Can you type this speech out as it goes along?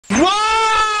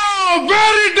Wow!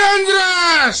 Very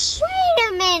dangerous! Wait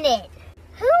a minute!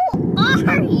 Who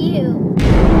are you?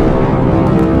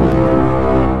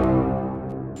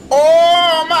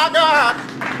 Oh my God!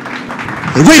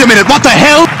 Wait a minute, what the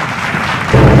hell?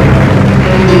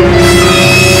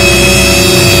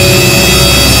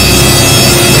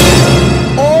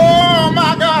 Oh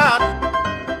my God!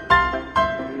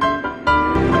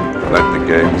 Let the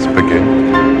games begin.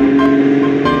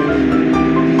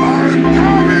 I'm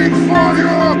coming for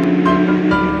you!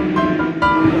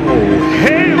 Oh,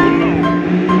 hell no!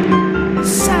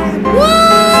 Say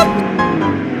what?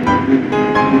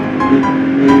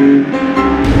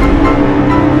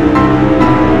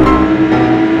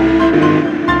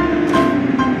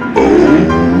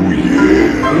 Oh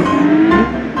yeah!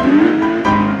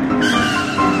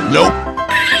 Nope.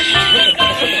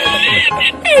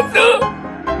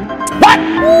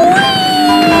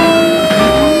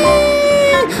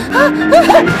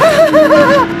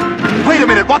 Wait a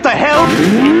minute, what the hell?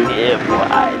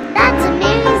 That's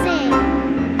amazing!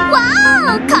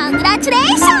 Wow!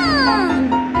 Congratulations!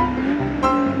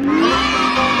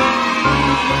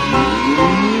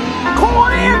 Call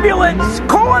an ambulance!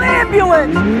 Call an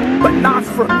ambulance! But not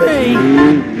for me!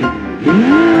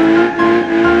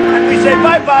 And we say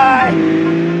bye-bye!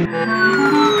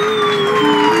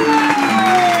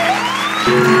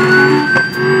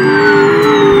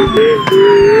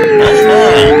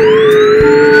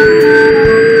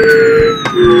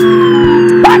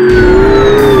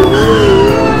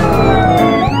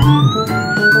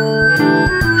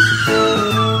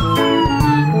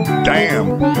 Damn.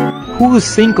 Whose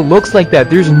sink looks like that?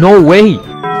 There's no way.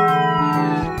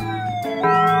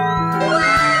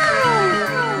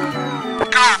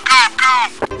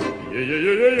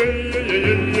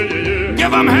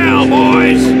 Give 'em hell,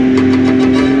 boys!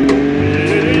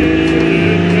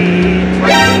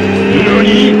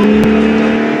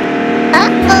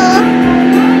 Uh-oh!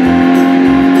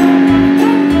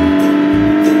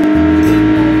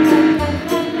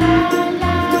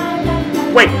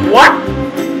 Wait, what?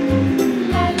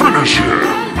 Finish him!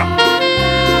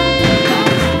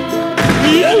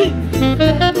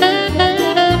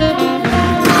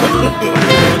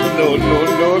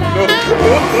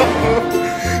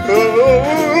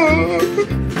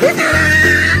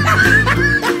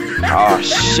 Oh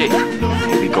shit,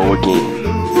 here we go again.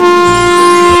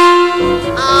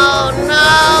 Oh no!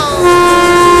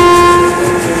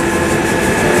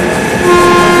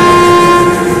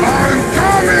 I'm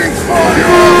coming for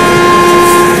you!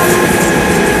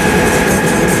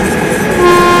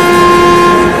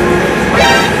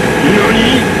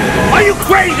 Are you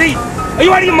crazy? Are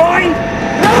you out of your mind?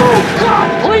 No! God,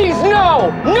 please,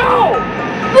 no! No!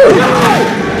 No!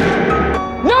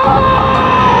 No!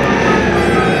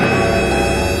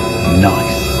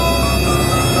 Nice.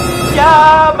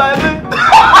 Yeah, baby!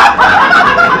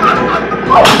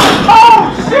 Oh,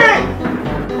 shit!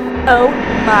 Oh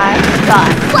my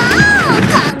god. Wow!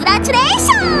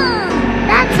 Congratulations!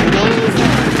 That's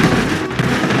amazing!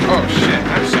 Oh shit,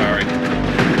 I'm sorry.